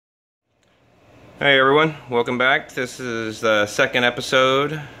Hey everyone, welcome back. This is the second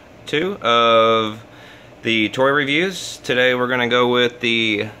episode of the toy reviews. Today we're going to go with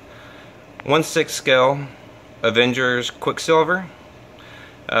the 1/6 scale Avengers Quicksilver.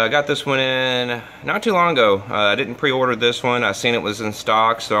 I got this one in not too long ago. I didn't pre-order this one. I seen it was in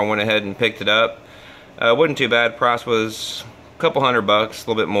stock, so I went ahead and picked it up. It wasn't too bad. Price was a couple $100, a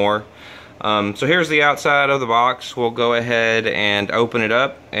little bit more. So here's the outside of the box. We'll go ahead and open it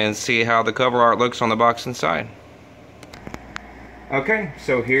up and see how the cover art looks on the box inside. Okay,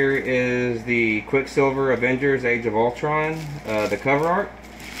 so here is the Quicksilver Avengers Age of Ultron, the cover art.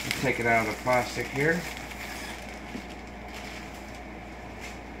 Let's take it out of the plastic here.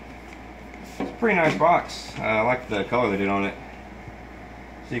 It's a pretty nice box. I like the color they did on it.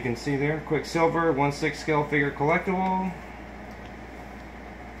 So you can see there, Quicksilver 1/6 scale figure collectible.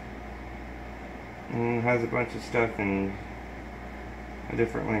 And has a bunch of stuff in a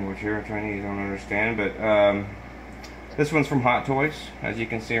different language here. Chinese, I don't understand, but this one's from Hot Toys, as you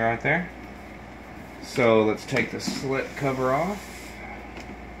can see right there. So let's take the slit cover off.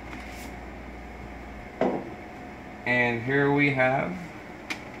 And here we have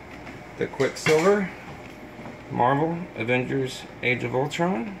the Quicksilver Marvel Avengers Age of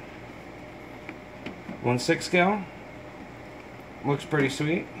Ultron 1/6 scale. Looks pretty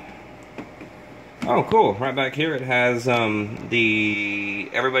sweet. Oh, cool! Right back here, it has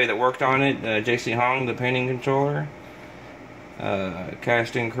everybody that worked on it. J.C. Hong, the painting controller,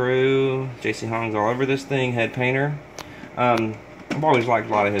 cast and crew. J.C. Hong's all over this thing. Head painter. I've always liked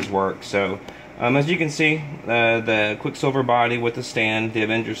a lot of his work. So, as you can see, the Quicksilver body with the stand, the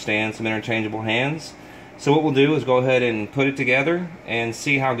Avengers stand, some interchangeable hands. So what we'll do is go ahead and put it together and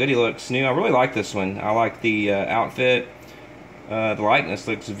see how good he looks new. I really like this one. I like the outfit. The likeness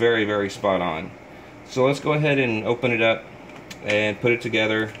looks very, very spot on. So let's go ahead and open it up and put it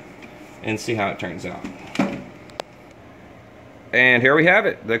together and see how it turns out. And here we have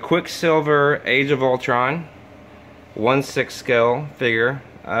it, the Quicksilver Age of Ultron 1/6 scale figure.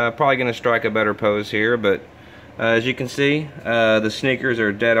 Probably going to strike a better pose here, but as you can see, the sneakers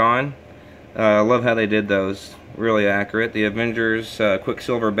are dead on. I love how they did those, really accurate. The Avengers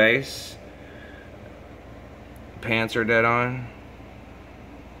Quicksilver base, pants are dead on.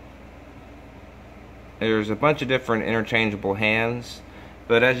 There's a bunch of different interchangeable hands,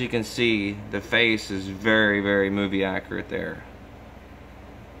 but as you can see, the face is very, very movie accurate there.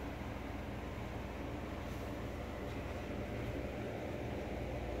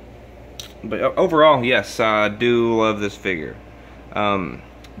 But overall, yes, I do love this figure.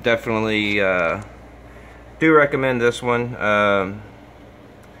 Definitely do recommend this one.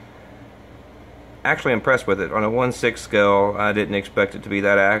 Actually impressed with it. On a 1/6 scale, I didn't expect it to be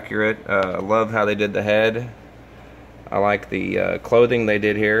that accurate. I love how they did the head. I like the clothing they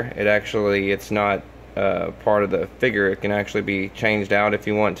did here. It's not part of the figure. It can actually be changed out if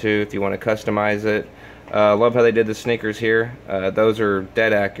you want to customize it. Love how they did the sneakers here. Those are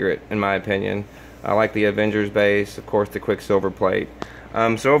dead accurate in my opinion. I like the Avengers base, of course the Quicksilver plate.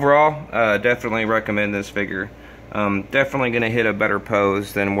 So overall, definitely recommend this figure. Definitely going to hit a better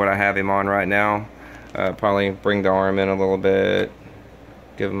pose than what I have him on right now. Probably bring the arm in a little bit,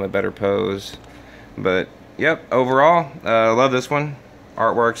 give him a better pose. But yep, overall, love this one.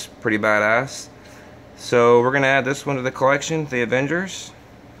 Artwork's pretty badass. So we're going to add this one to the collection, the Avengers.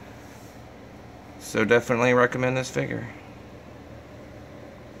 So definitely recommend this figure.